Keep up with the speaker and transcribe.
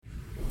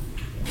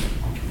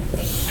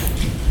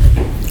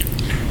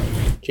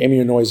Jamie,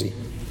 you're noisy.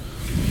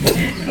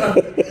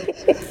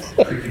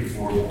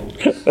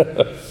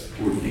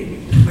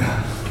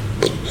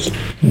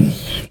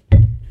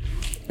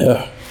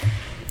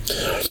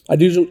 I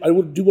do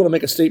want to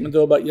make a statement,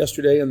 though, about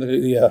yesterday and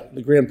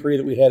the Grand Prix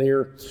that we had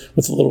here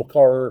with the little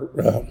car,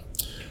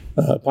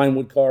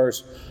 Pinewood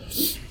cars.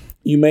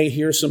 You may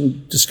hear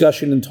some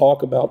discussion and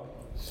talk about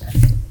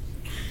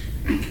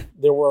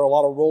there were a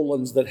lot of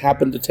Rolands that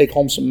happened to take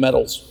home some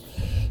medals.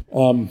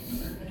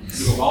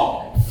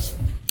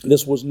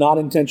 This was not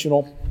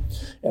intentional.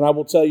 And I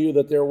will tell you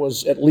that there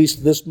was at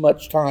least this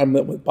much time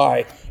that went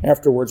by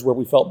afterwards where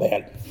we felt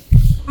bad.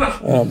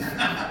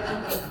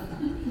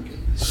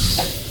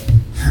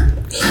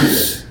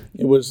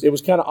 It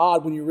was kind of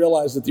odd when you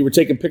realized that they were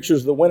taking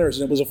pictures of the winners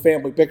and it was a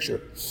family picture.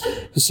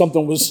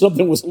 Something was a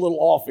little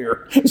off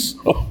here.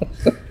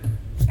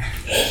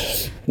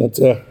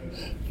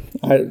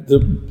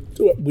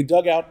 We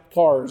dug out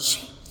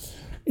cars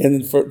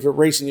and for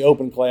racing the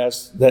open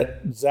class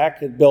that Zach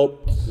had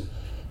built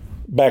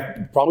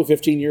back probably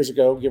 15 years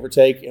ago, give or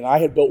take, and I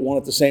had built one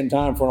at the same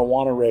time for an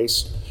Awana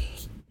race.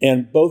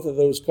 And both of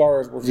those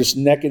cars were just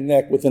neck and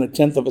neck within a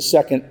tenth of a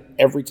second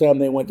every time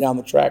they went down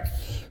the track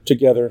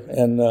together.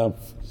 And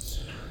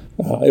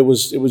it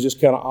was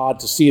just kind of odd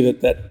to see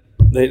that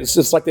it's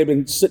just like they've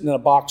been sitting in a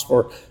box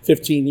for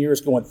 15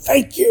 years going,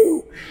 thank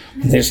you.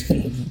 And they're just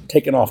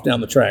taking off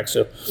down the track.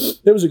 So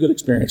it was a good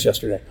experience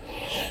yesterday.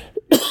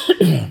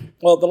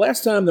 Well, the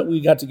last time that we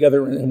got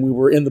together and we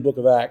were in the book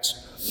of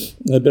Acts,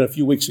 it had been a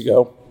few weeks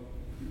ago,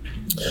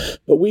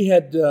 but we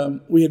had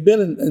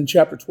been in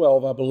chapter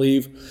 12, I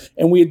believe,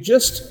 and we had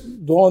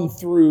just gone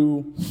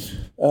through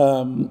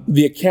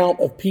the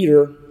account of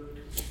Peter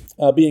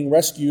being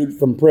rescued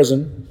from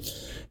prison,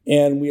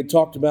 and we had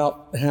talked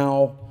about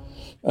how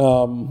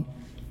I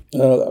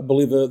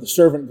believe the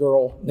servant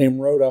girl named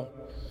Rhoda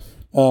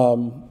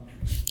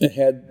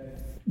had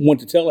went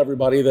to tell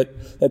everybody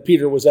that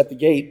Peter was at the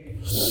gate.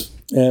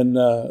 And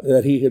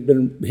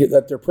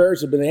that their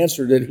prayers had been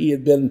answered, that he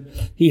had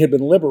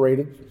been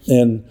liberated,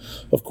 and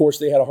of course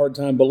they had a hard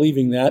time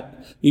believing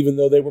that, even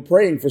though they were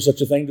praying for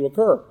such a thing to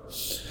occur.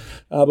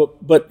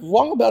 But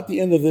long about the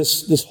end of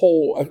this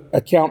whole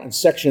account and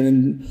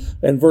section,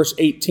 in verse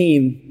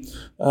 18,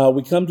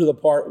 we come to the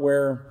part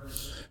where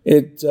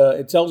it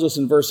tells us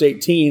in verse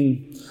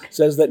 18,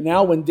 says that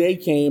now when day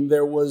came,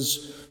 there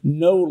was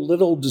no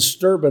little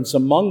disturbance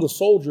among the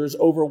soldiers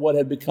over what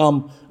had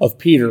become of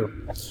Peter.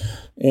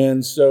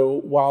 And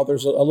so, while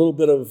there's a little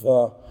bit of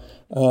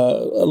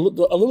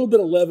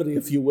levity,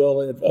 if you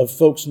will, of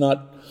folks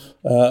not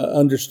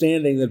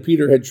understanding that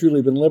Peter had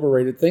truly been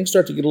liberated, things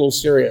start to get a little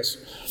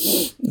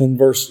serious. In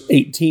verse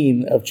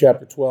 18 of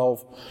chapter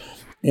 12,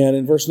 and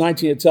in verse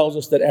 19, it tells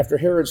us that after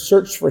Herod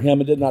searched for him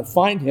and did not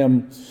find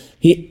him,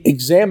 he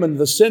examined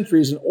the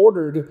sentries and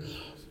ordered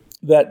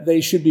that they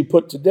should be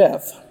put to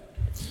death.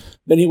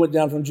 Then he went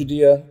down from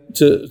Judea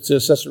to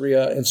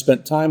Caesarea and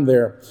spent time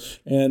there.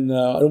 And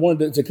I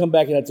wanted to come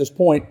back in at this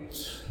point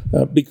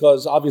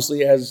because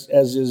obviously, as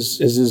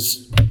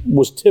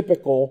was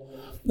typical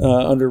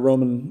under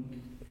Roman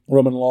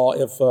law,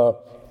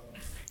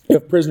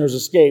 if prisoners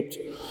escaped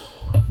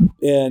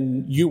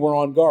and you were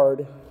on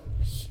guard,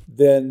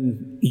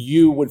 then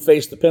you would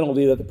face the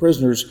penalty that the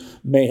prisoners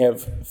may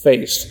have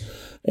faced.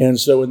 And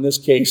so, in this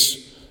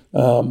case,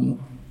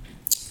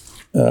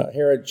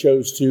 Herod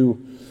chose to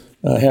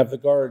have the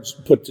guards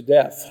put to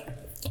death.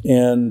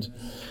 And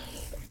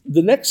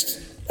the next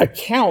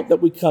account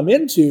that we come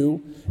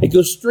into, it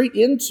goes straight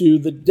into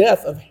the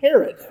death of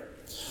Herod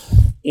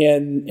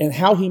and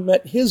how he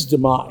met his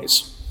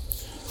demise.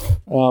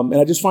 And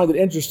I just find it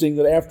interesting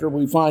that after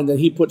we find that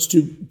he puts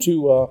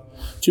two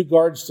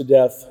guards to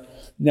death,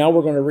 now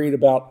we're going to read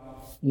about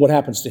what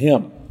happens to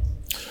him.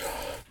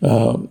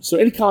 So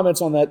any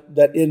comments on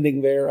that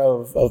ending there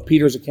of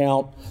Peter's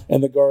account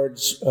and the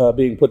guards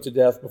being put to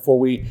death before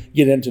we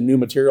get into new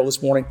material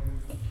this morning?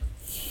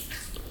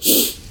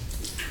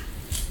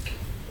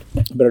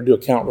 I better do a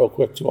count real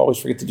quick, too. I always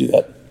forget to do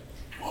that.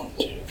 1,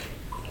 2,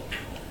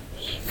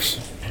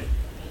 6.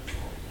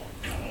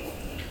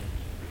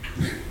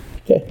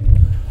 Okay.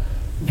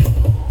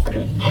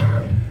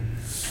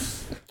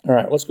 All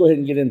right, let's go ahead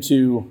and get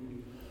into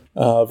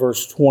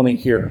verse 20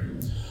 here.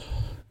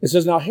 It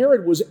says, now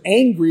Herod was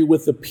angry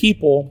with the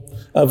people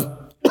of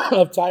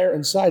Tyre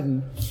and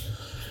Sidon,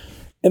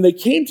 and they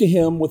came to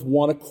him with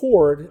one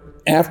accord,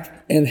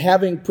 and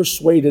having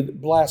persuaded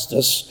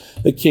Blastus,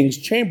 the king's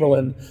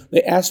chamberlain,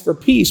 they asked for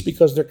peace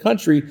because their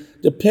country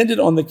depended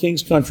on the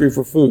king's country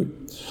for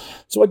food.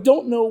 So I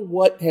don't know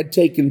what had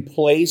taken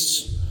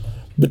place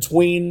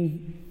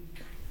between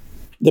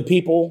the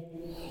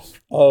people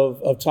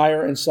of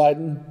Tyre and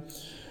Sidon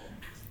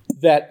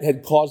that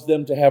had caused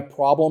them to have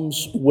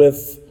problems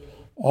with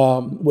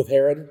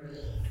Herod,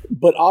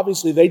 but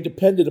obviously they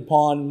depended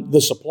upon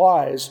the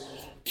supplies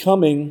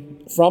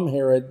coming from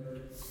Herod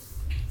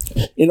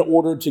in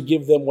order to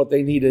give them what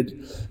they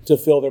needed to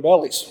fill their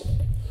bellies.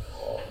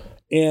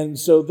 And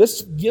so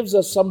this gives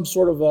us some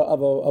sort of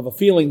a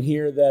feeling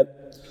here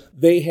that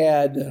they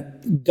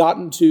had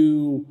gotten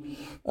to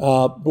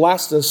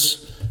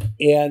Blastus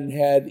and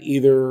had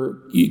either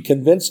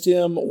convinced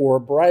him or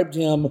bribed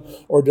him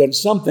or done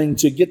something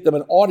to get them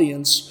an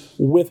audience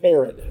with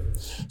Herod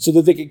so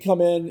that they could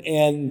come in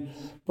and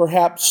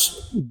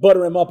perhaps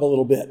butter him up a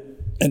little bit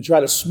and try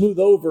to smooth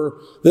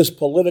over this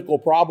political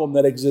problem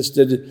that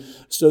existed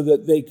so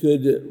that they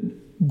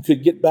could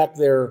get back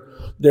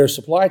their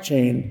supply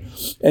chain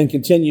and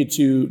continue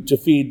to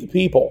feed the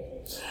people.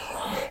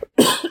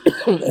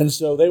 And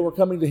so they were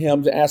coming to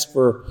him to ask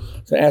for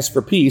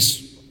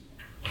peace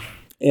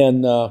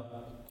and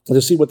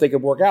to see what they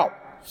could work out.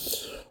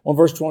 On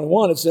verse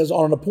 21, it says,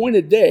 on an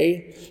appointed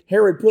day,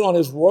 Herod put on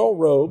his royal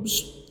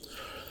robes,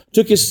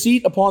 took his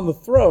seat upon the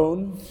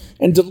throne,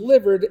 and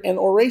delivered an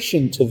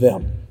oration to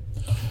them.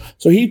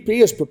 So he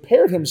has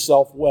prepared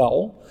himself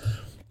well.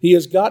 He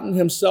has gotten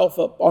himself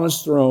up on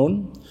his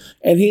throne,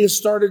 and he has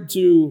started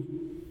to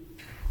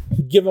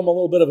give them a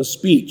little bit of a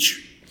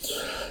speech.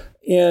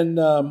 And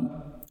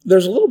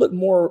there's a little bit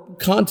more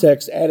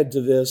context added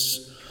to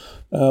this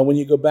when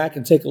you go back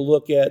and take a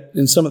look at,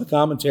 in some of the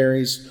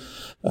commentaries,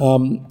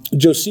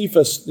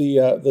 Josephus,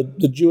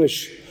 the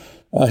Jewish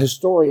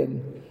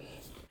historian,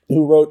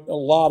 who wrote a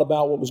lot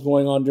about what was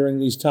going on during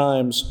these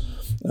times.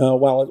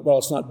 While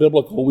it's not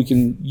biblical, we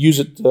can use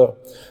it to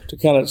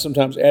kind of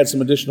sometimes add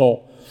some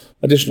additional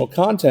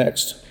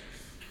context.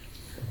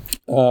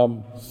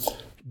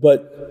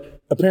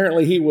 But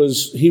apparently he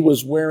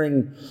was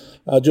wearing,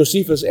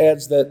 Josephus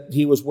adds that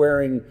he was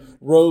wearing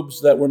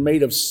robes that were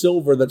made of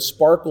silver that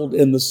sparkled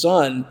in the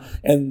sun,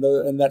 and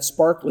that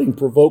sparkling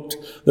provoked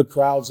the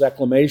crowd's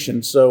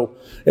acclamation. So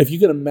if you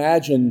can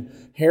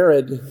imagine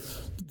Herod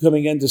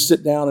coming in to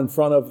sit down in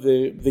front of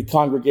the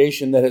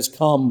congregation that has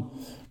come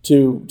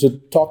to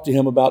talk to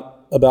him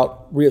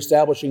about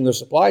reestablishing the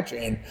supply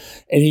chain,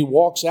 and he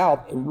walks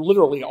out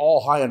literally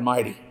all high and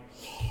mighty.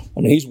 I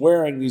mean, he's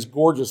wearing these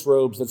gorgeous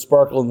robes that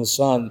sparkle in the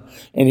sun,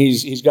 and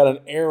he's got an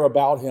air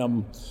about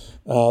him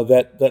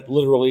that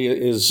literally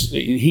is,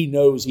 he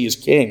knows he is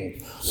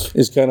king,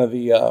 is kind of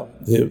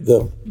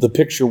the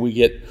picture we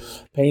get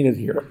painted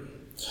here.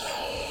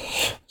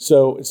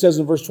 So it says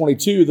in verse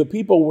 22, the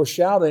people were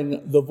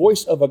shouting the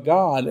voice of a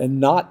God and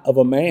not of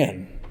a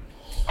man.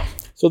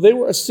 So they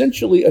were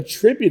essentially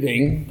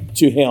attributing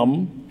to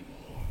him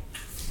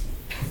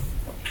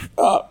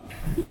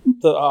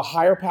the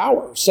higher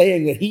power,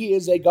 saying that he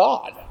is a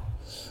God,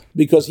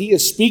 because he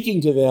is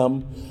speaking to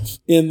them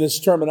in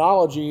this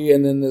terminology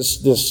and in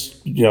this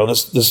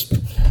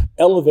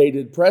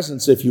elevated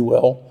presence, if you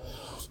will.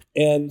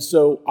 And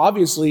so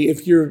obviously,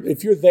 if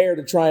you're there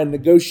to try and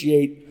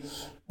negotiate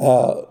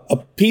a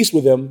peace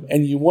with him,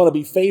 and you want to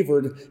be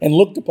favored and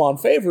looked upon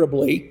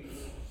favorably,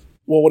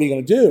 well, what are you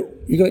going to do?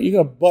 You're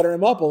going to butter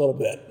him up a little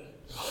bit.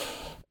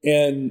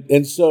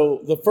 And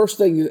so the first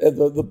thing,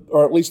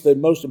 or at least the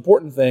most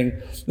important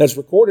thing that's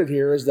recorded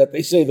here, is that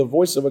they say the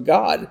voice of a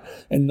God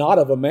and not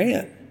of a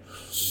man.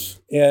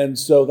 And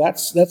so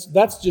that's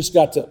just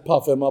got to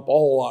puff him up a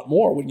whole lot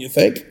more, wouldn't you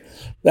think?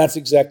 That's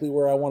exactly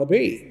where I want to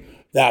be.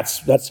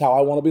 That's how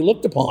I want to be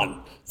looked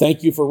upon.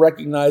 Thank you for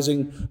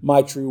recognizing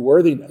my true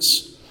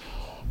worthiness.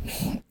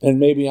 And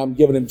maybe I'm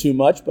giving him too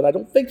much, but I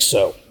don't think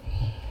so.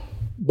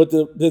 But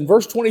then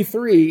verse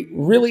 23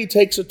 really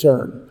takes a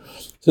turn.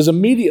 It says,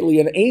 immediately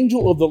an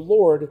angel of the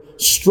Lord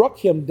struck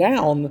him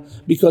down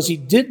because he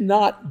did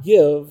not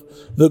give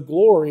God the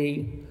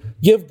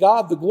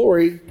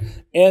glory,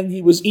 and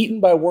he was eaten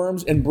by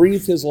worms and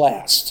breathed his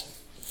last.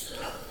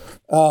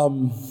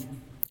 A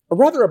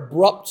rather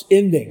abrupt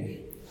ending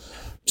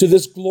to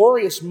this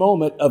glorious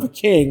moment of a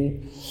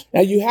king.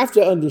 Now you have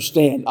to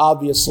understand,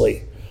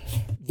 obviously,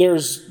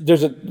 this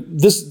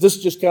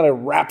just kind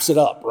of wraps it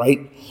up,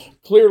 right?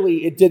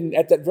 Clearly, it didn't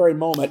at that very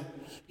moment.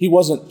 He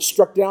wasn't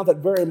struck down at that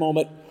very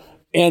moment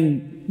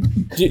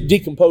and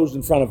decomposed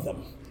in front of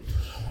them.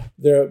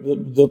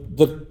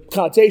 The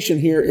connotation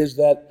here is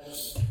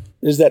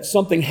that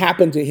something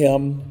happened to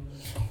him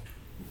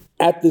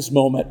at this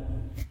moment.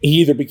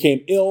 He either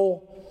became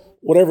ill,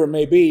 whatever it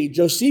may be.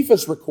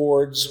 Josephus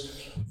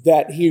records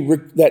that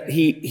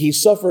he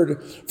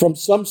suffered from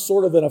some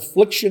sort of an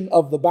affliction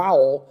of the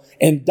bowel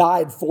and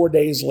died 4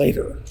 days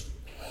later.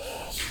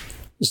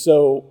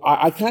 So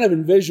I kind of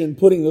envision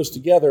putting those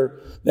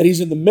together, that he's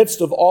in the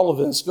midst of all of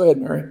this. Go ahead,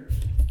 Mary.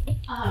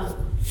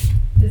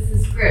 This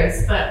is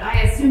gross, but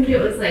I assumed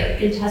it was like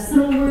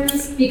intestinal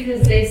worms,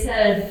 because they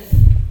said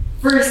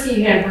first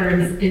he had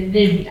worms and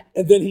then he died.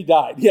 And then he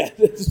died. Yeah,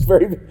 this is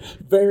very,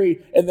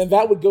 very, and then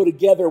that would go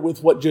together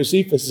with what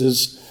Josephus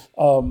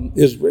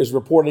is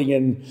reporting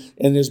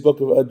in his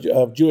book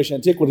of Jewish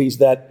antiquities,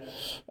 that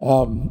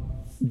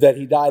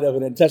he died of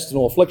an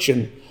intestinal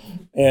affliction,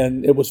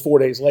 and it was 4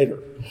 days later.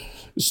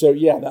 So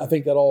yeah, I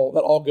think that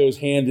all goes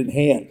hand in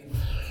hand.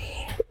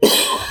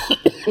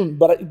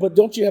 But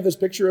don't you have this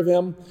picture of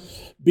him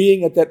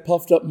being at that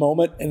puffed up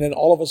moment, and then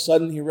all of a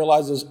sudden he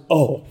realizes,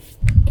 oh,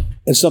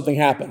 and something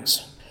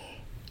happens,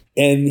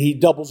 and he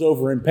doubles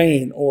over in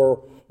pain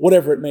or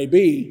whatever it may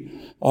be,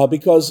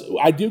 because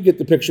I do get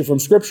the picture from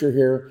Scripture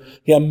here.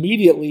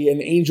 Immediately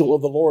an angel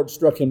of the Lord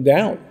struck him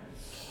down.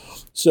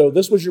 So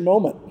this was your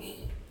moment.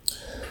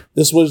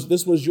 This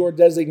was your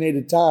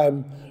designated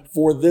time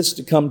for this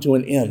to come to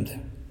an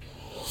end.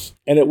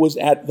 And it was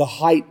at the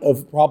height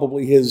of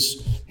probably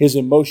his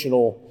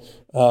emotional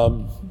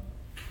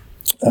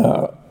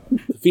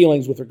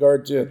feelings with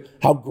regard to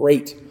how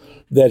great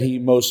that he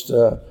most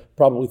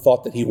probably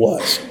thought that he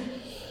was.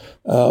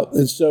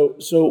 And so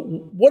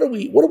what do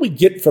we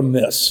get from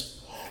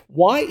this?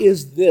 Why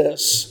is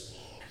this?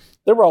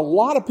 There were a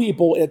lot of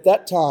people at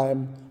that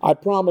time, I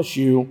promise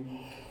you,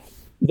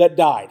 that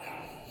died.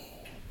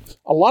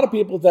 A lot of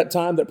people at that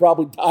time that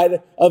probably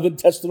died of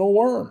intestinal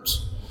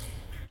worms.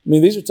 I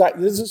mean, this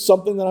is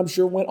something that I'm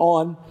sure went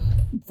on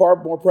far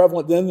more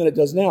prevalent then than it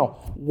does now.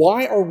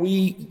 Why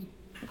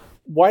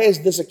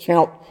is this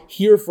account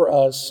here for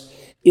us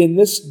in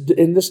this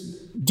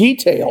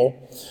detail?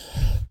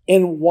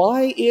 And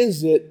why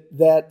is it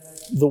that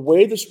the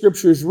way the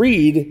scriptures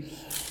read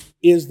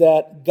is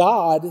that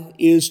God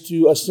is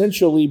to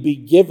essentially be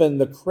given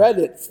the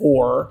credit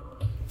for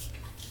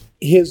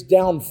his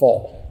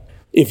downfall,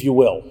 if you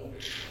will?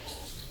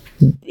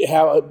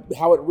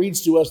 How it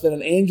reads to us that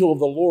an angel of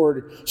the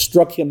Lord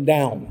struck him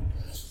down.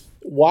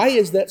 Why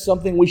is that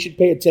something we should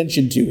pay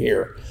attention to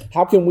here?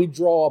 How can we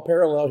draw a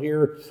parallel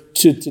here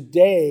to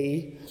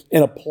today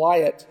and apply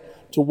it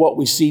to what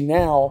we see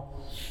now?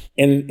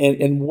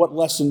 And what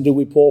lesson do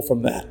we pull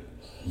from that?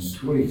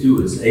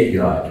 22 is a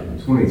God, and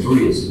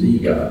 23 is the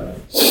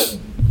God.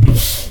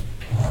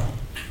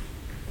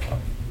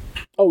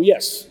 Oh,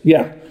 yes.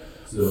 Yeah.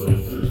 So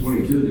in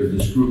 22, they're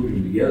just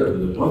grouping together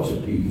with a bunch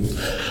of people.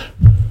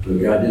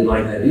 But God didn't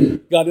like that either.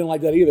 God didn't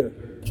like that either.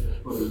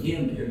 But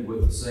again,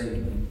 with the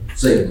same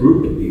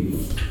group of people.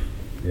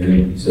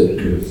 And he said,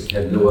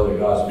 had no other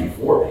gods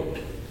before me.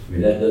 I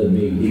mean, that doesn't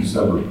mean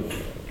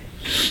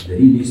that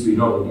he needs to be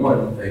number one,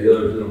 and the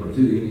other's number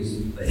two.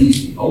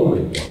 He's the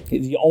only one.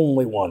 He's the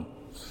only one.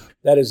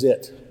 That is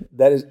it.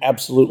 That is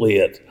absolutely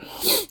it.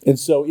 And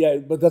so, yeah,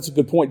 but that's a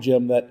good point,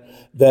 Jim,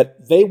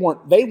 that they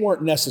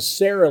weren't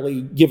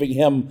necessarily giving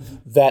him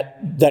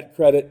that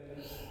credit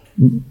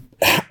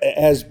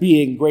as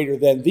being greater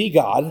than the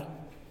God,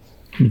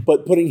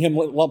 but putting him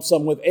lump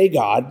sum with a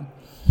God.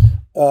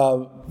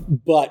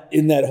 But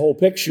in that whole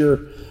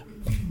picture,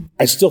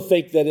 I still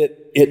think that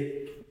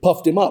it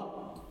puffed him up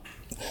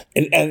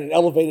and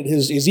elevated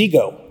his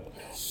ego.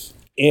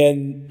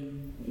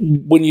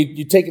 And when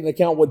you take into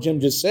account what Jim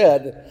just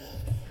said,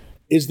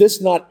 is this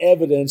not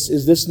evidence?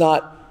 Is this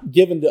not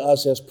given to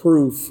us as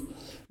proof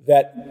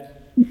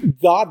that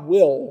God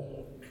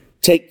will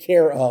take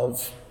care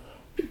of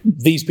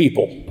these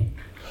people?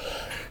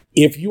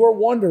 If you are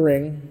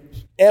wondering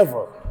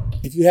ever,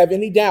 if you have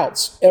any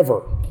doubts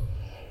ever,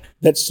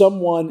 that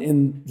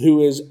someone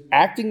who is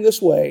acting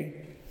this way,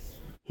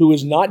 who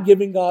is not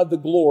giving God the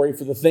glory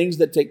for the things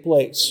that take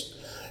place,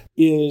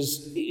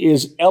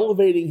 is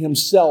elevating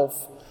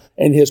himself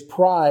and his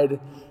pride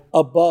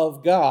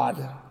above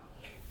God,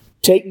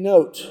 take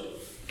note.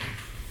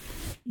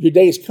 Your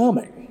day is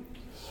coming.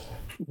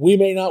 We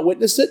may not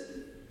witness it,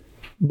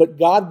 but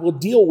God will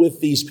deal with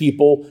these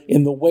people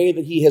in the way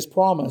that he has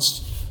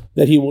promised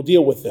that he will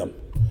deal with them.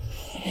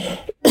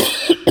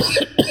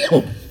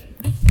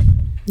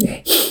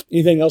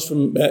 Anything else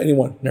from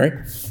anyone?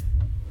 Mary?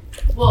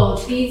 Well,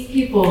 these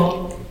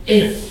people,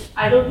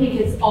 I don't think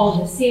it's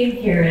all the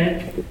same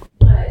Herod,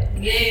 but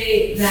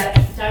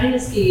that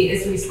dynasty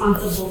is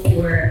responsible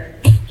for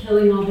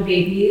killing all the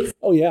babies.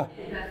 Oh, yeah.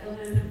 In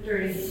Bethlehem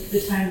during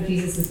the time of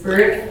Jesus'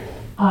 birth,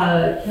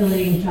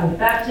 killing John the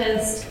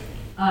Baptist.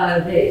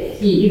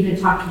 He even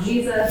talked to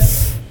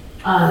Jesus.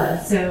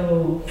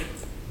 So,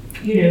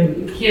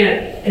 you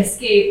can't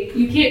escape.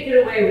 You can't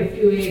get away with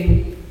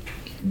doing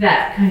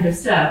that kind of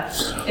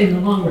stuff in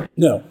the long run.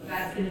 No.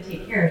 God's going to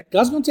take care of it.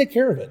 God's going to take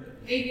care of it.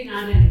 Maybe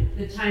not in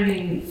the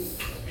timing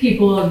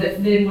people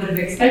then would have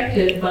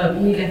expected, but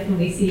we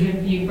definitely see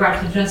him being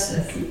brought to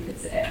justice, you could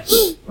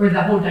say, or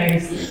the whole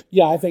dynasty.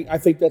 Yeah, I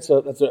think that's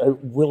a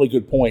really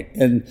good point.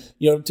 And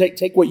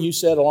take what you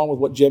said along with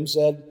what Jim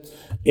said,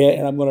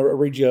 and I'm going to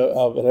read you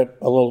a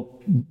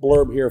little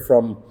blurb here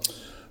from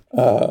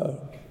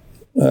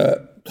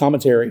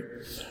commentary.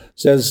 It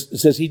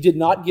says he did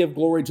not give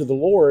glory to the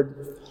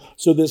Lord,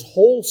 so this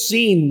whole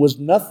scene was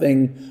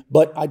nothing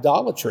but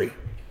idolatry.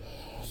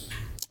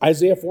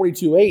 Isaiah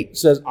 42:8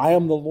 says, I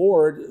am the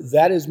Lord,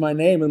 that is my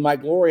name, and my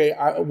glory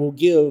I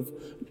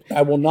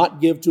will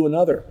not give to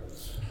another.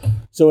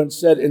 So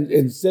instead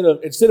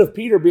of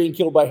Peter being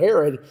killed by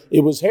Herod,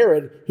 it was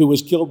Herod who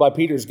was killed by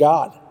Peter's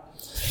God.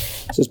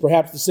 It says,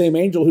 perhaps the same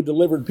angel who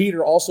delivered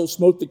Peter also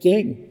smote the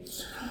king.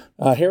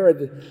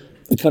 Herod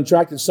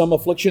contracted some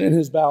affliction in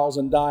his bowels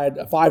and died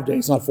 5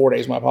 days, not 4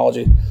 days, my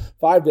apology,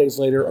 5 days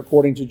later,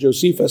 according to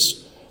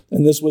Josephus.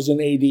 And this was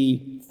in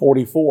AD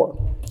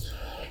 44.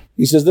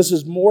 He says this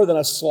is more than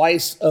a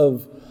slice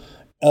of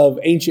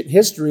ancient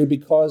history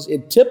because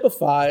it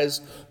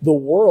typifies the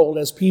world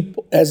as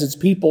its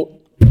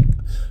people.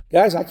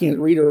 Guys, I can't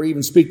read or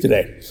even speak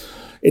today.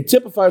 It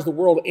typifies the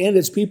world and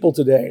its people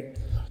today.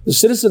 The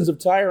citizens of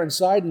Tyre and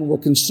Sidon were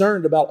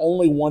concerned about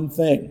only one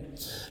thing: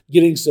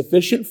 getting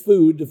sufficient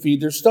food to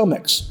feed their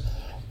stomachs.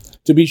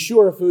 To be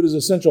sure, food is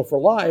essential for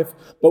life,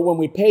 but when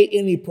we pay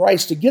any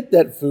price to get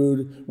that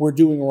food, we're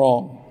doing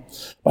wrong.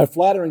 By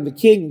flattering the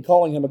king and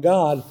calling him a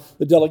god,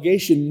 the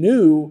delegation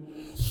knew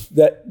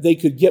that they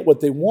could get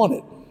what they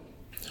wanted.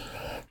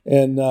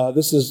 And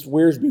this is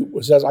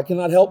Wiersbe says, I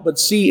cannot help but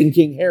see in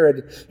King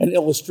Herod an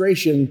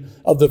illustration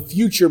of the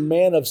future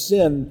man of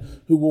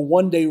sin who will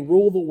one day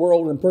rule the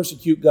world and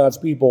persecute God's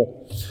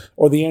people,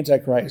 or the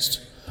Antichrist.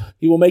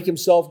 He will make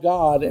himself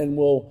God and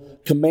will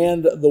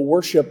command the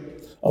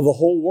worship of the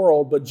whole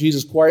world, but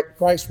Jesus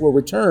Christ will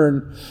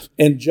return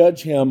and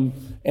judge him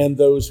and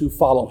those who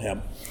follow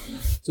him.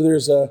 So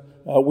there's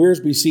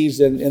Wiersbe sees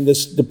in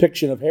this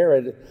depiction of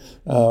Herod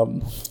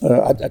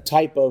a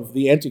type of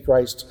the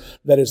Antichrist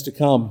that is to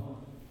come,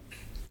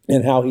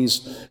 and how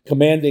he's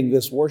commanding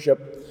this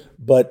worship,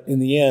 but in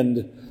the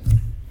end,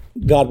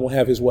 God will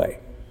have his way.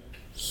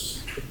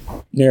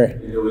 Mary.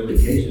 No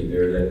indication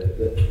there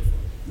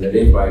that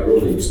anybody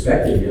really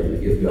expected him to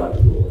give God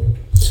the glory.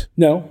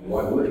 No.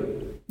 Why would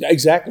he?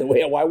 Exactly.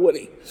 Why would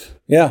he?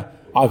 Yeah.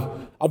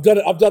 I've done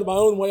it my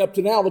own way up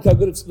to now. Look how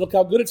good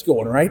it's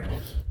going, right?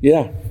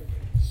 Yeah.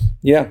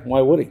 Yeah, why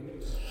would he?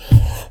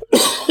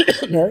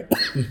 Mary?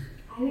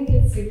 I think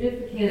it's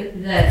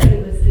significant that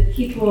it was the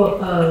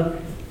people of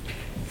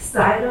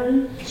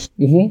Sidon,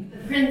 the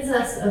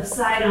princess of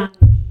Sidon,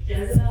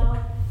 Jezebel,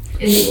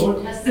 in the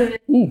Old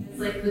Testament. It's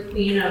like the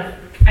queen of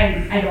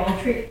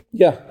idolatry.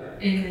 Yeah.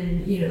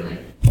 And then, like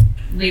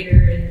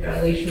later in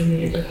Revelation,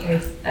 the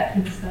Antichrist, that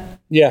kind of stuff.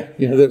 Yeah,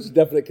 there's a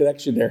definite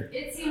connection there.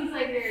 It seems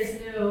like there's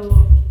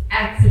no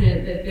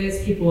accident that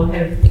those people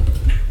have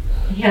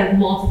had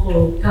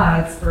multiple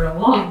gods for a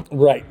long time.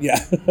 Right, yeah.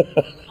 So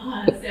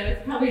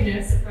it's probably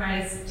no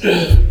surprise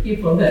to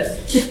people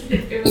that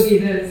it would be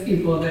those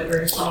people that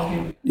were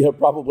talking. Yeah,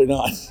 probably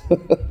not.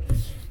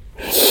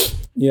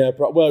 Yeah,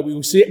 well,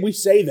 we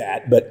say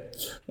that, but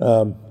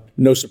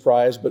no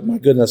surprise. But my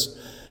goodness,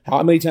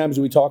 how many times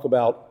do we talk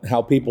about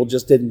how people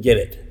just didn't get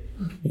it?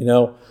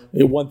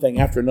 One thing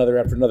after another,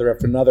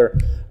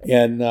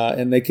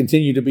 and they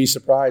continue to be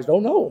surprised. Oh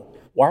no.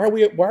 Why are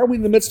we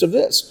in the midst of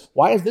this?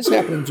 Why is this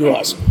happening to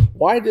us?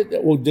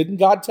 Didn't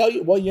God tell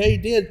you? Well, yeah, he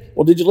did.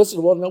 Well, did you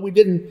listen? Well, no, we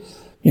didn't.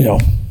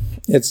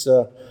 It's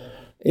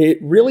it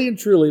really and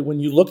truly, when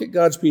you look at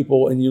God's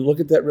people and you look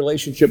at that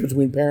relationship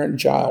between parent and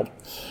child,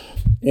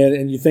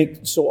 and you think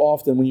so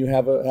often when you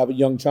have a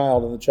young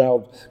child and the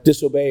child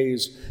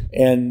disobeys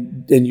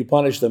and you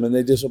punish them and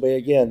they disobey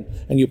again,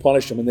 and you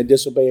punish them and they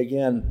disobey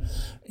again,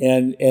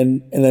 and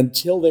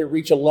until they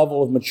reach a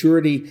level of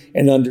maturity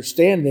and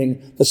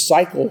understanding, the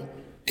cycle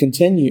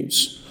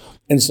continues.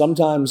 And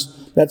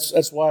sometimes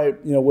that's why,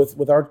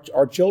 with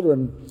our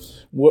children,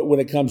 when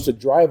it comes to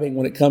driving,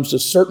 when it comes to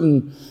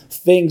certain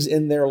things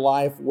in their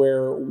life,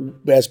 where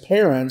as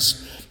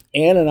parents,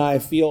 Ann and I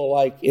feel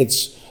like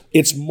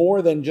it's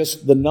more than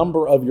just the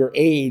number of your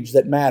age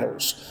that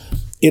matters.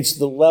 It's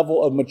the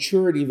level of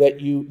maturity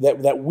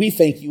that we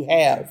think you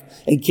have,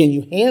 and can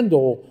you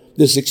handle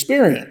this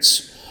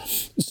experience?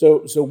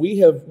 So we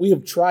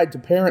have tried to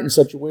parent in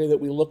such a way that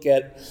we look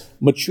at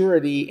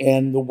maturity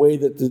and the way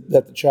that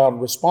the child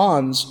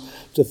responds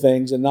to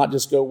things, and not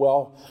just go,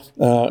 well,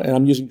 and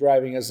I'm using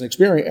driving as an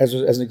experience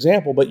as an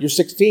example, but you're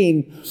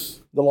 16,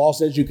 the law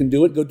says you can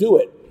do it, go do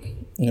it.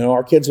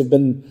 Our kids have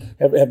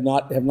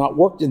not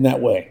worked in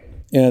that way,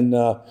 and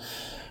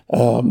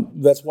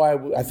that's why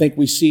I think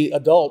we see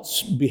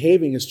adults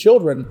behaving as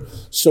children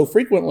so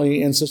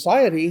frequently in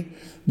society,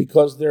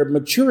 because their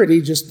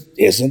maturity just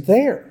isn't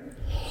there.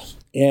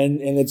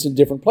 And it's in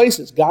different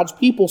places. God's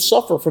people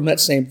suffer from that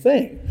same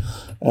thing.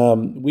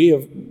 We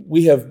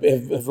have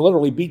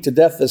literally beat to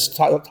death this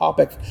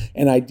topic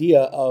and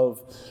idea of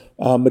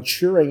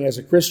maturing as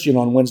a Christian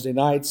on Wednesday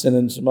nights and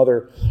in some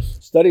other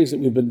studies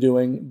that we've been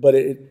doing. But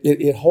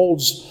it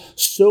holds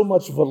so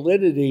much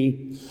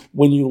validity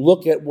when you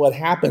look at what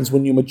happens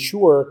when you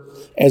mature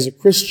as a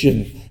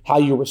Christian, how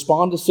you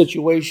respond to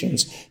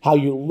situations, how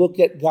you look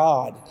at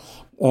God,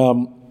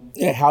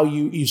 how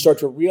you start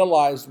to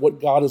realize what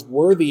God is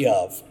worthy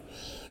of,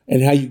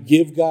 and how you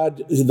give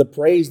God the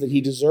praise that he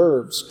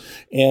deserves.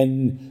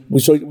 And we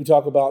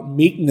talk about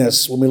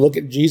meekness when we look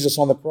at Jesus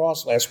on the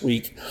cross last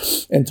week,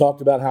 and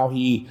talked about how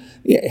he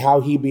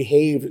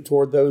behaved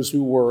toward those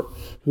who were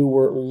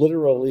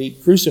literally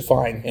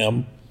crucifying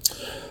him.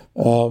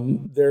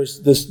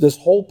 There's this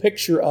whole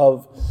picture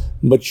of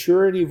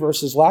maturity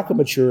versus lack of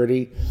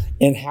maturity,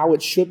 and how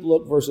it should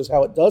look versus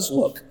how it does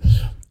look.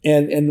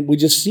 And we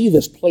just see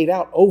this played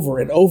out over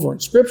and over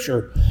in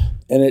Scripture,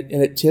 and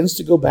it tends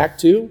to go back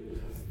to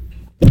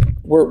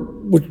we're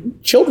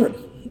children,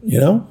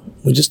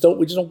 We just don't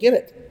get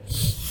it.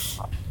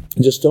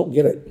 We just don't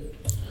get it.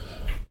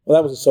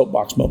 Well, that was a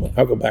soapbox moment.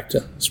 I'll go back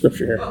to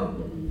Scripture here.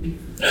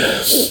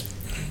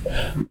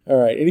 All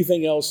right.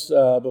 Anything else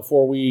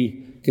before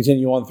we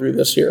continue on through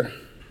this here?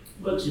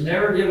 But you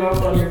never give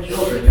up on your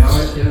children. You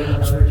always give them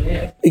another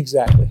chance.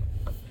 Exactly.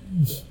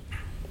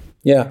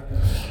 Yeah.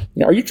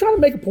 Are you trying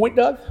to make a point,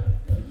 Doug?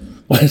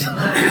 Just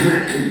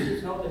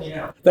helping you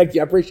out. Thank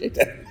you. I appreciate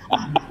that.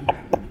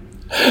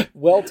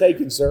 Well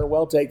taken, sir.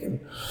 Well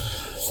taken.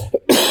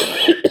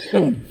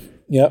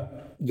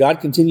 Yep. God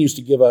continues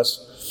to give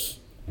us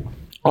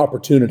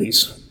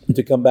opportunities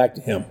to come back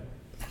to Him.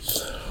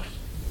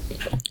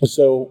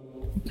 So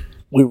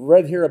we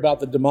read here about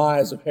the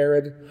demise of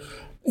Herod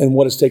and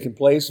what has taken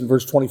place. In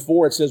verse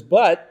 24, it says,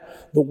 "But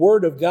the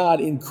word of God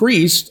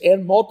increased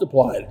and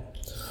multiplied."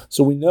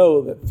 So we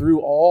know that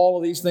through all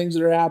of these things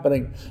that are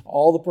happening,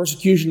 all the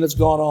persecution that's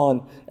gone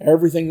on,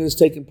 everything that has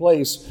taken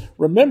place,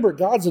 remember,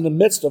 God's in the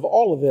midst of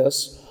all of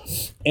this,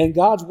 and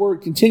God's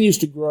word continues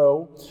to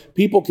grow.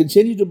 People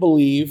continue to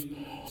believe.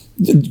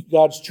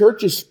 God's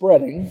church is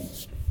spreading.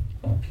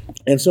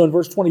 And so in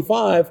verse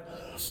 25,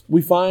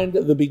 we find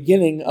the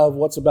beginning of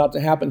what's about to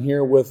happen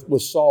here with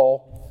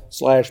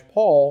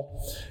Saul/Paul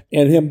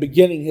and him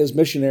beginning his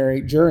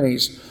missionary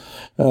journeys.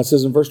 It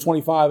says in verse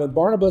 25, "And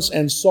Barnabas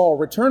and Saul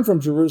returned from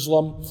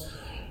Jerusalem,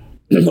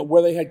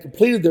 where they had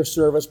completed their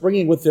service,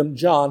 bringing with them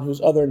John, whose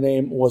other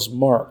name was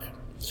Mark."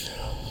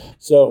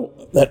 So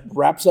that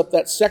wraps up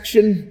that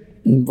section.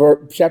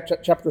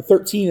 Chapter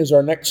 13 is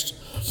our next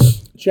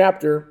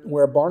chapter,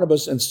 where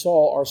Barnabas and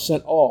Saul are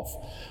sent off.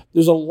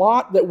 There's a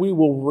lot that we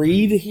will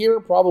read here,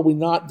 probably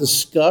not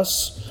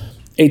discuss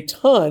a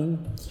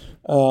ton,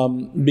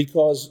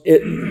 because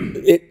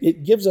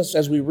it gives us,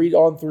 as we read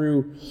on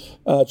through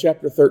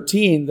chapter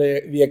 13,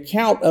 the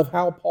account of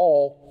how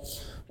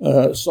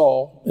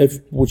Saul,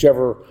 if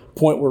whichever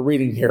point we're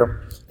reading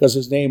here, because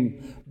his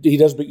name, he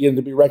does begin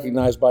to be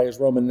recognized by his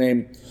Roman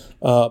name,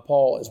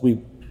 Paul, as we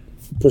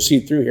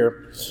proceed through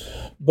here.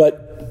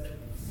 But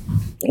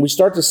we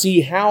start to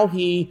see how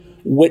he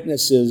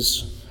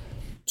witnesses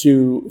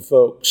to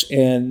folks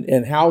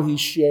and how he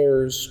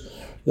shares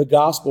the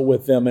gospel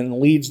with them and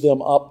leads them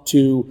up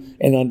to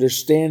an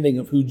understanding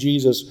of who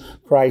Jesus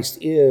Christ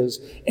is,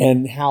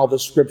 and how the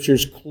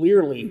scriptures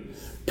clearly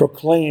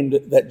proclaimed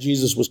that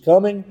Jesus was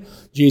coming,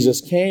 Jesus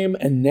came,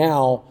 and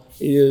now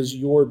it is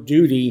your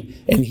duty,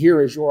 and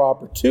here is your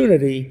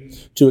opportunity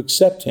to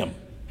accept him.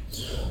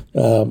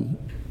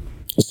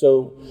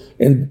 So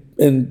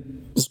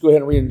let's go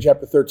ahead and read in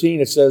chapter 13.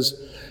 It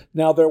says,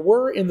 "Now there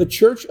were in the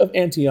church of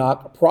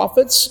Antioch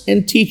prophets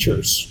and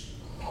teachers: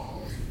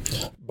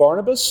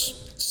 Barnabas,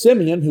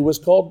 Simeon, who was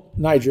called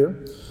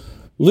Niger,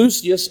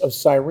 Lucius of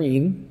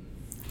Cyrene,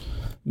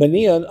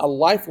 Manaen, a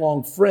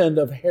lifelong friend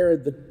of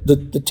Herod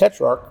the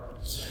Tetrarch,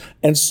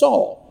 and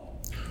Saul.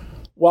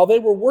 While they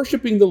were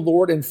worshiping the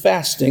Lord and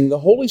fasting, the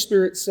Holy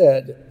Spirit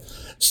said,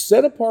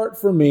 'Set apart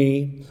for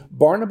me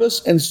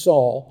Barnabas and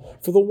Saul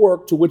for the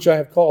work to which I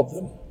have called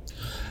them.'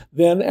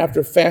 Then,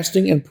 after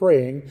fasting and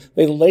praying,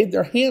 they laid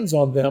their hands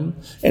on them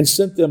and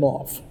sent them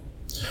off."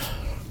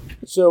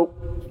 So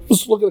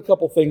let's look at a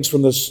couple things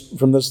from this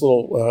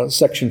little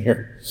section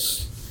here.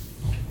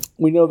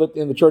 We know that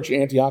in the church of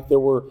Antioch there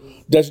were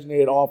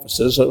designated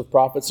offices of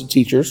prophets and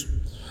teachers,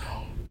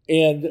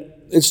 and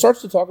it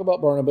starts to talk about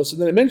Barnabas,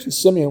 and then it mentions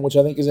Simeon, which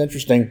I think is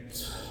interesting.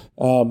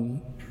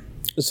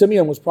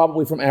 Simeon was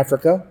probably from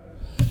Africa.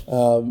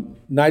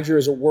 Niger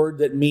is a word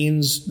that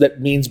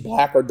means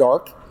black or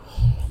dark,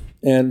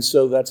 and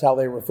so that's how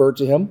they refer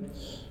to him.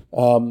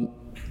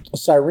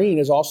 Cyrene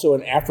is also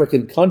an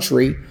African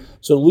country,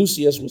 so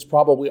Lucius was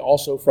probably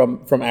also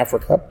from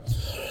Africa.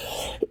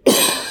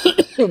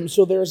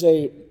 So there's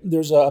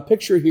a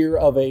picture here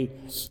of a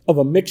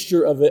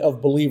mixture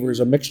of believers,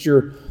 a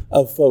mixture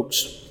of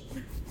folks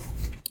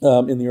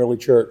in the early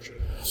church.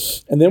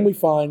 And then we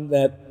find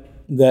that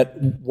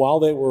while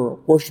they were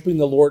worshiping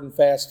the Lord and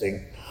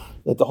fasting,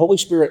 that the Holy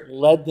Spirit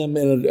led them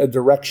in a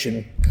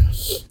direction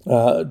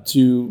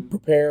to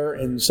prepare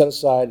and set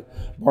aside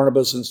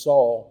Barnabas and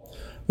Saul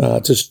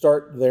to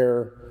start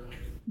their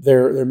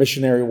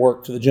missionary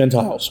work to the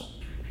Gentiles.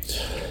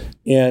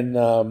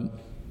 And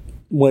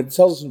when it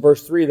tells us in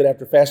verse 3 that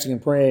after fasting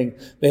and praying,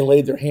 they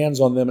laid their hands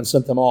on them and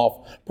sent them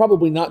off,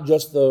 probably not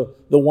just the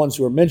ones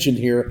who are mentioned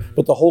here,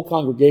 but the whole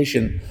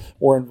congregation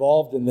were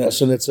involved in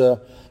this. And it's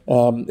a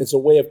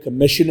way of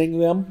commissioning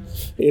them.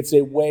 It's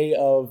a way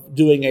of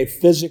doing a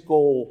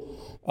physical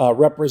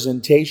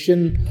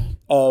representation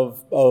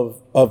of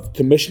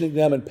commissioning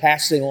them and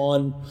passing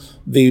on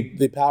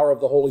the power of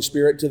the Holy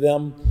Spirit to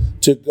them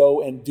to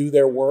go and do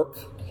their work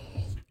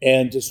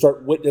and to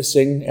start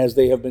witnessing as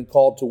they have been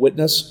called to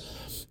witness.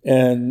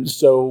 And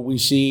so we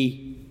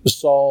see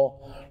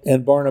Saul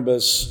and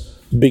Barnabas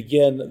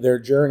begin their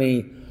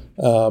journey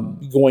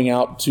going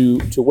out to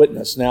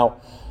witness.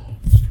 Now,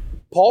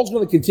 Paul's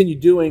going to continue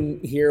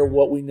doing here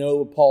what we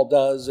know Paul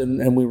does,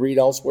 and we read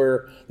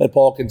elsewhere that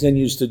Paul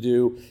continues to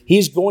do.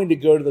 He's going to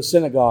go to the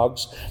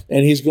synagogues,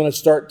 and he's going to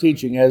start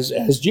teaching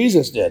as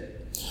Jesus did.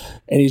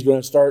 And he's going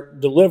to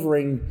start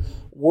delivering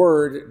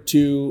word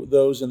to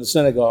those in the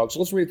synagogues. So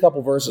let's read a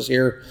couple verses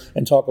here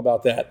and talk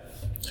about that.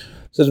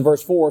 It says in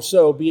verse 4,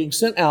 "So being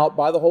sent out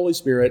by the Holy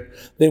Spirit,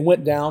 they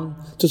went down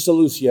to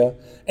Seleucia,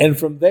 and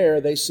from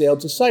there they sailed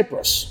to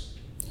Cyprus.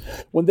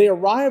 When they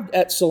arrived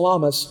at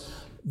Salamis,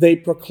 they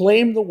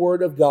proclaimed the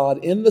word of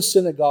God in the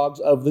synagogues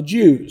of the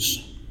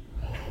Jews,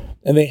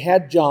 and they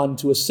had John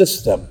to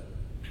assist them."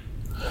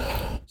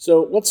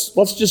 So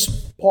let's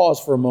just pause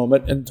for a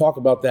moment and talk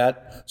about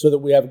that so that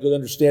we have a good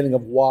understanding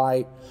of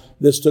why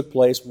this took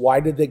place.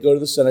 Why did they go to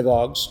the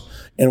synagogues,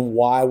 and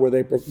why would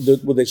they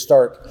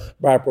start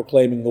by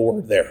proclaiming the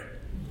word there?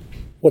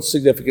 What's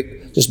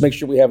significant? Just make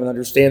sure we have an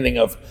understanding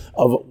of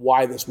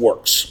why this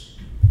works.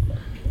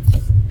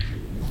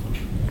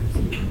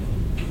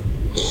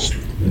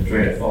 The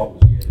train of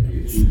thought was you had to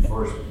be a Jew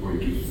first before you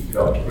could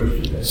become a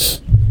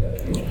Christian.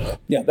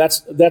 Yeah,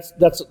 that's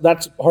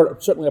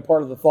certainly a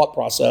part of the thought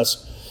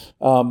process.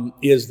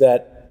 Is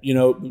that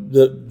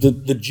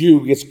the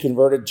Jew gets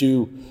converted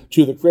to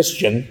the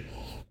Christian,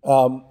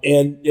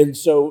 and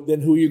so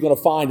then who are you going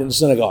to find in the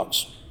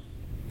synagogues?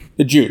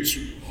 The Jews.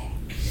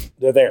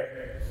 They're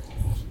there.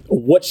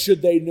 What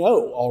should they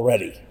know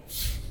already?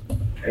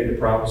 Hey, the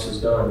promise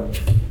is done.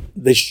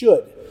 They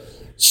should.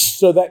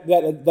 So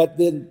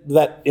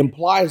that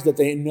implies that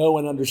they know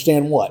and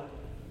understand what?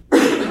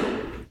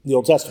 The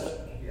Old Testament,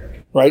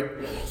 right?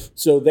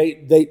 So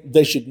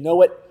they should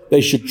know it. They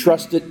should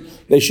trust it.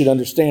 They should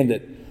understand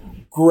it.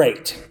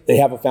 Great. They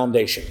have a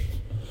foundation.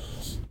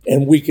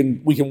 And we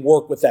can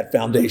work with that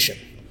foundation.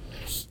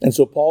 And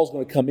so Paul's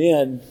going to come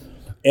in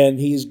and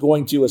he's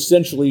going to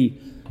essentially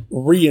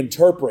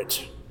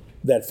reinterpret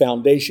that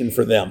foundation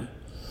for them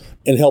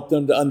and help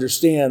them to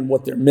understand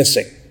what they're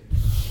missing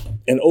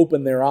and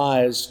open their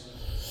eyes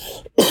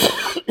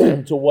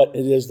to what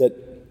it is that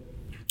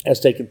has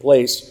taken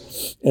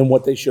place and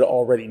what they should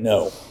already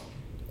know.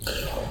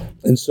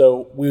 And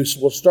so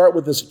we'll start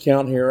with this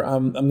account here.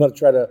 I'm going to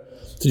try to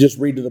just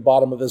read to the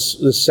bottom of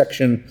this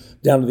section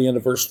down to the end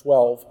of verse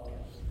 12.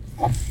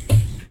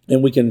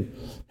 And we can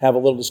have a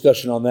little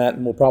discussion on that,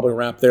 and we'll probably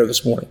wrap there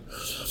this morning.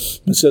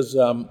 It says,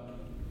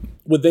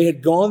 when they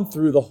had gone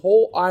through the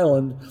whole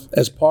island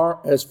as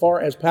far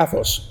as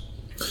Paphos,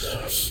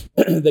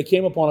 they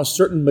came upon a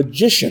certain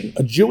magician,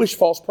 a Jewish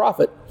false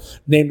prophet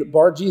named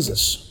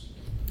Bar-Jesus.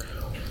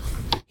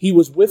 He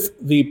was with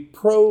the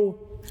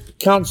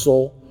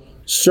proconsul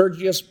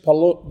Sergius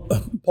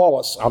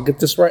Paulus, I'll get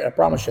this right, I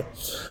promise you,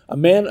 a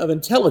man of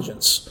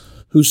intelligence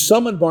who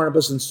summoned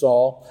Barnabas and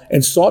Saul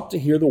and sought to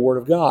hear the word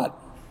of God.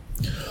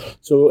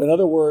 So in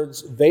other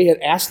words, they had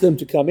asked them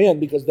to come in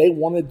because they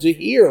wanted to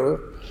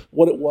hear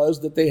what it was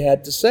that they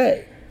had to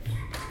say.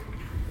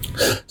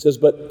 It says,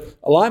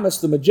 but Elymas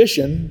the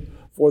magician,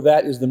 for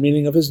that is the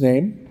meaning of his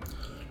name,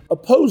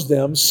 opposed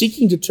them,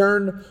 seeking to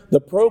turn the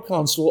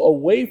proconsul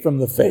away from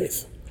the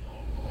faith.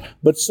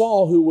 But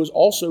Saul, who was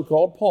also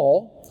called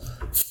Paul,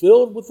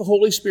 filled with the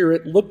Holy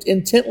Spirit, looked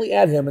intently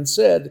at him and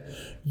said,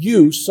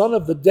 "You son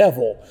of the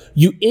devil,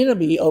 you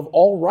enemy of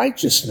all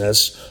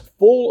righteousness,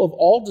 full of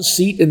all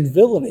deceit and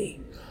villainy,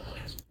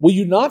 will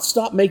you not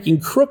stop making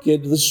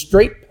crooked the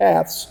straight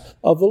paths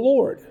of the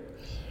Lord?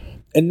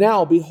 And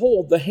now,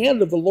 behold, the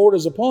hand of the Lord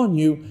is upon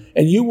you,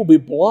 and you will be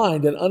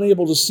blind and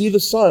unable to see the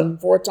sun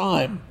for a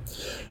time."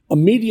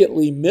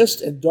 Immediately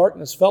mist and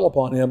darkness fell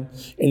upon him,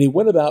 and he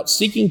went about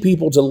seeking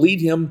people to lead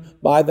him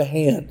by the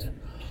hand.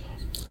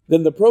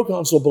 Then the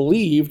proconsul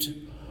believed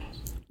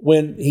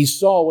when he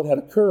saw what had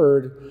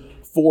occurred,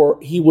 for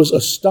he was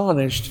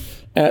astonished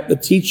at the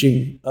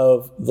teaching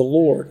of the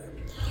Lord.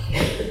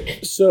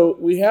 So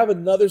we have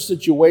another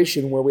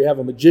situation where we have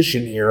a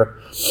magician here,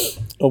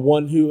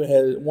 one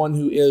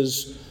who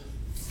is,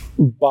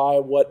 by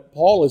what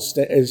Paul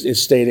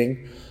is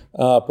stating,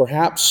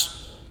 perhaps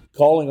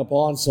calling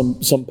upon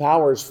some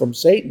powers from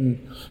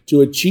Satan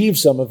to achieve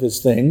some of his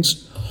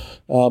things.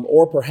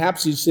 Or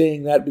perhaps he's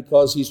saying that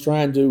because he's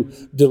trying to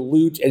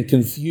dilute and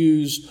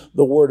confuse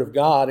the Word of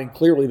God, and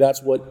clearly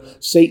that's what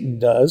Satan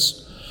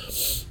does.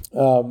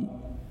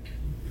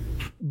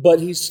 But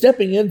he's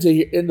stepping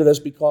into this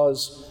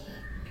because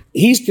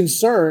he's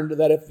concerned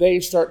that if they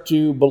start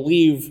to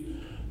believe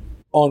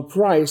on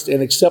Christ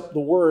and accept the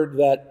Word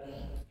that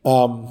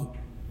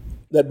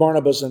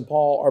Barnabas and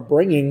Paul are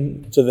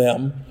bringing to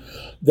them,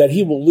 that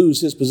he will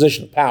lose his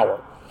position of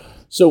power.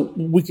 So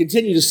we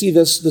continue to see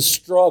this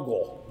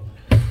struggle.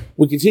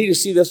 We continue to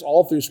see this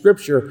all through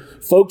Scripture.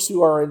 Folks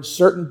who are in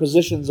certain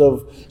positions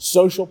of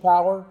social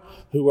power,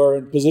 who are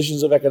in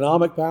positions of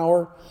economic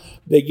power,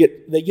 they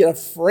get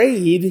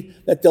afraid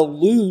that they'll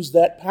lose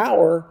that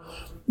power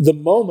the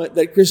moment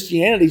that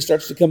Christianity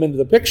starts to come into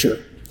the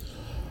picture.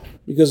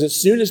 Because as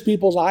soon as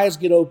people's eyes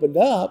get opened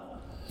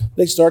up,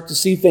 they start to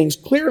see things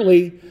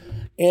clearly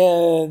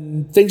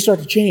and things start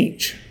to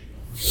change.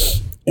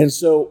 And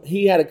so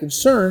he had a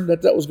concern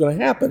that was going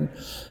to happen.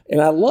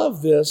 And I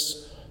love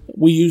this.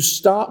 Will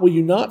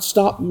you not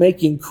stop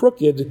making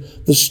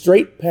crooked the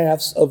straight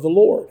paths of the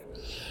Lord?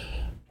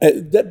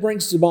 That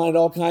brings to mind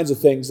all kinds of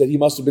things that he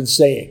must have been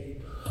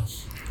saying.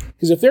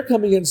 Because if they're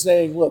coming in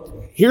saying,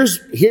 look, here's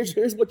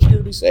what you need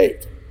to be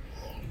saved.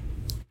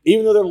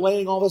 Even though they're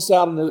laying all this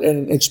out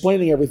and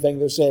explaining everything,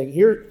 they're saying,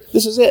 here,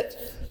 this is it.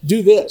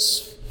 Do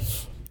this.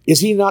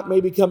 Is he not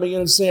maybe coming in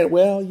and saying,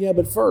 well, yeah,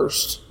 but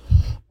first,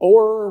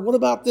 or what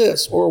about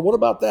this, or what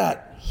about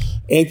that?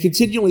 And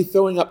continually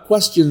throwing up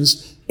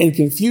questions and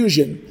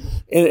confusion.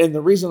 And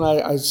the reason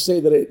I say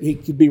that he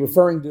could be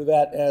referring to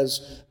that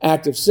as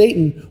act of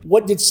Satan,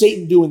 what did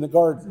Satan do in the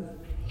garden?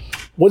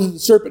 What did the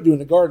serpent do in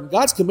the garden?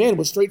 God's command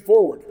was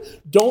straightforward.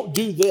 Don't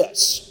do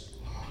this.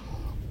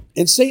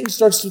 And Satan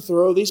starts to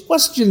throw these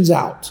questions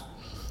out.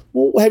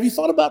 Well, have you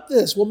thought about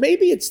this? Well,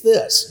 maybe it's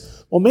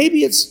this. Well,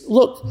 maybe it's,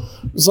 look,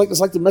 it's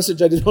like the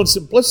message I did on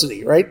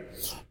simplicity, right?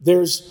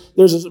 There's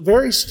a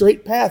very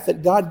straight path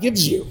that God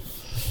gives you.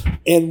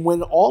 And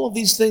when all of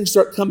these things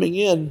start coming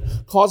in,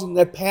 causing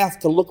that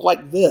path to look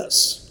like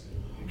this,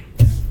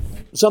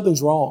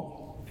 something's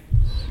wrong.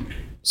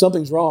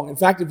 Something's wrong. In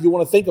fact, if you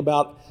want to think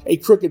about a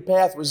crooked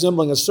path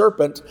resembling a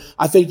serpent,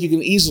 I think you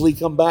can easily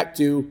come back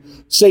to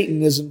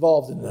Satan is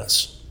involved in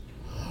this.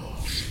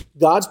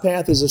 God's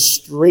path is a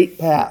straight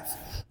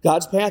path.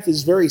 God's path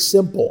is very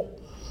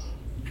simple.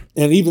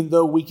 And even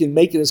though we can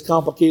make it as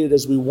complicated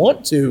as we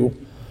want to,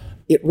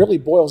 it really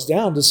boils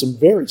down to some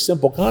very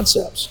simple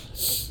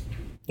concepts.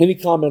 Any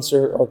comments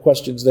or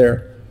questions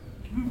there?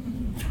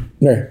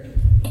 Mary?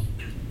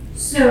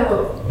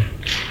 So,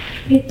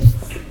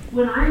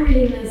 when I'm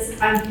reading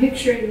this, I'm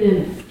picturing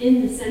them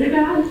in the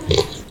synagogue,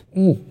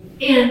 and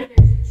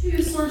there's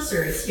two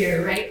sorcerers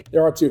here, right?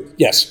 There are two,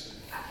 yes.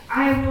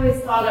 I've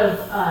always thought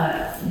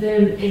of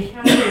them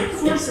encountering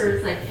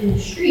sorcerers like in the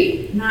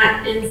street,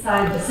 not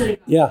inside the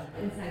synagogue,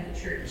 inside the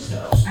church.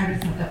 So I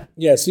just thought that.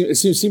 Yeah, it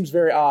seems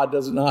very odd,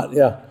 does it not?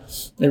 Yeah,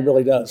 it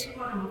really does. They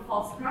call him a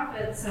false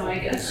prophet, so I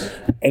guess.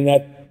 And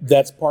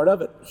that's part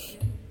of it.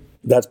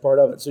 That's part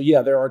of it. So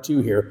yeah, there are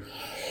two here.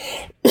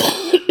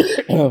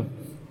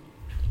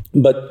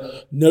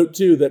 But note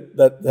too that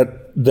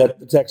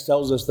the text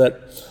tells us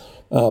that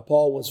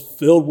Paul was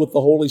filled with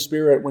the Holy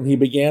Spirit when he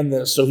began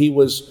this. So he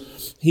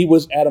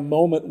was at a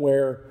moment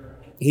where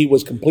he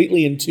was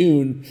completely in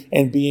tune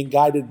and being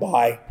guided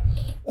by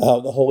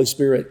the Holy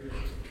Spirit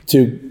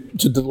to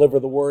deliver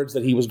the words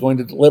that he was going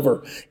to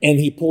deliver. And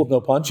he pulled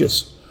no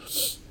punches.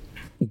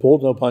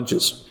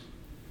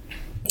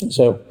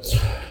 So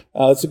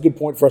that's a good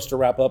point for us to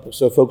wrap up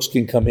so folks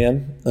can come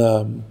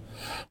in.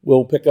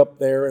 We'll pick up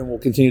there and we'll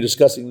continue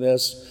discussing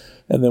this.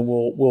 And then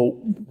we'll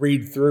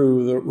read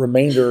through the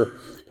remainder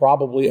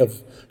probably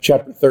of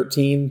chapter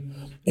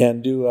 13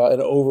 and do an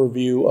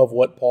overview of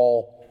what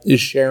Paul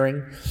is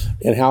sharing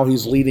and how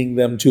he's leading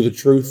them to the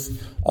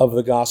truth of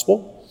the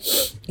gospel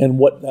and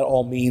what that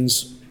all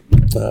means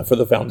for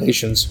the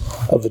foundations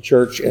of the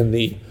church and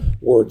the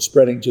word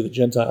spreading to the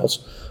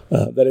Gentiles.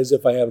 That is,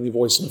 if I have any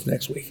voice left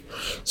next week.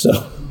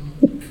 So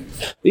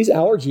these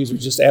allergies are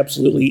just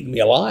absolutely eating me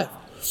alive.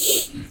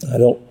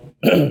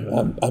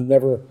 I'm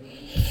never,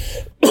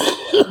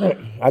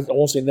 I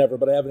won't say never,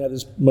 but I haven't had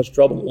this much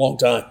trouble in a long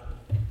time.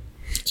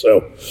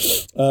 So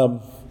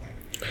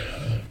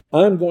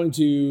I'm going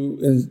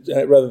to,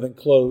 rather than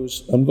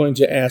close, I'm going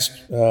to ask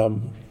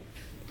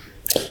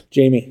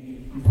Jamie,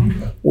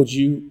 would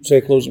you say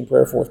a closing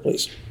prayer for us,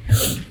 please?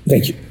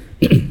 Thank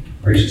you.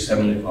 Gracious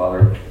Heavenly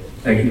Father,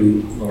 thank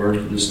you, Lord,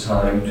 for this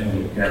time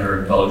to gather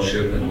in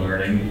fellowship and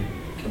learning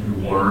of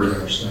your word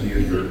and our study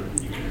of your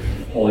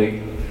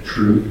holy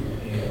truth.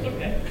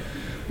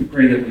 We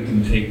pray that we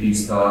can take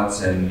these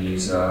thoughts and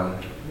these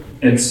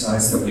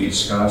insights that we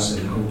discuss,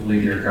 and hopefully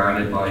they're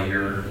guided by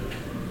your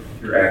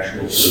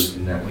actual truth,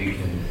 and that we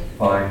can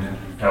find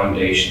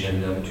foundation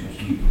in them to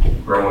keep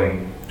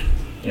growing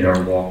in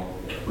our walk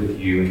with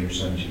you and your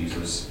Son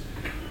Jesus.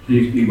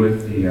 Please be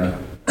with the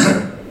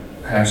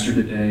pastor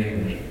today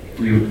and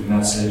be with the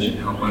message and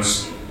help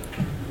us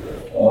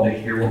all to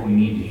hear what we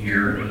need to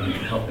hear, and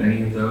help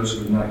any of those who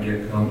have not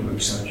yet come to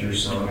accept your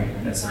Son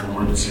as their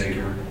Lord and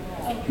Savior.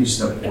 Please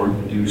step forward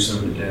and do so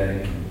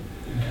today.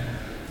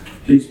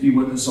 Please be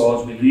with us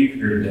all as we leave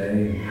here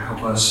today, and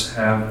help us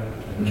have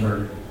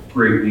another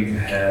great week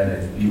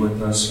ahead, and be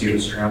with us, give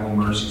us travel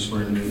mercies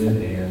where needed,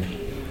 and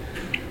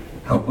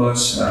help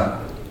us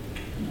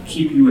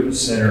keep you at the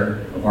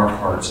center of our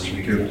hearts as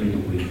we go through the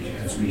week,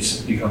 as we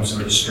become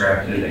so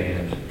distracted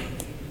and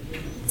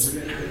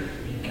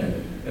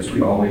as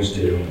we always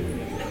do,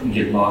 and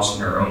get lost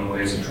in our own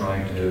ways of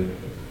trying to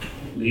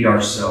lead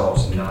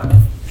ourselves and not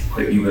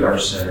put you at our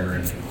center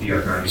and be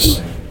our guiding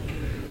light.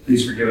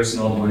 Please forgive us in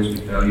all the ways we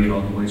fail you and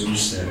all the ways we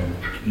sin.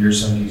 In your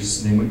Son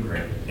Jesus' name we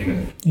pray.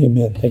 Amen.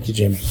 Amen. Thank you,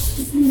 Jamie.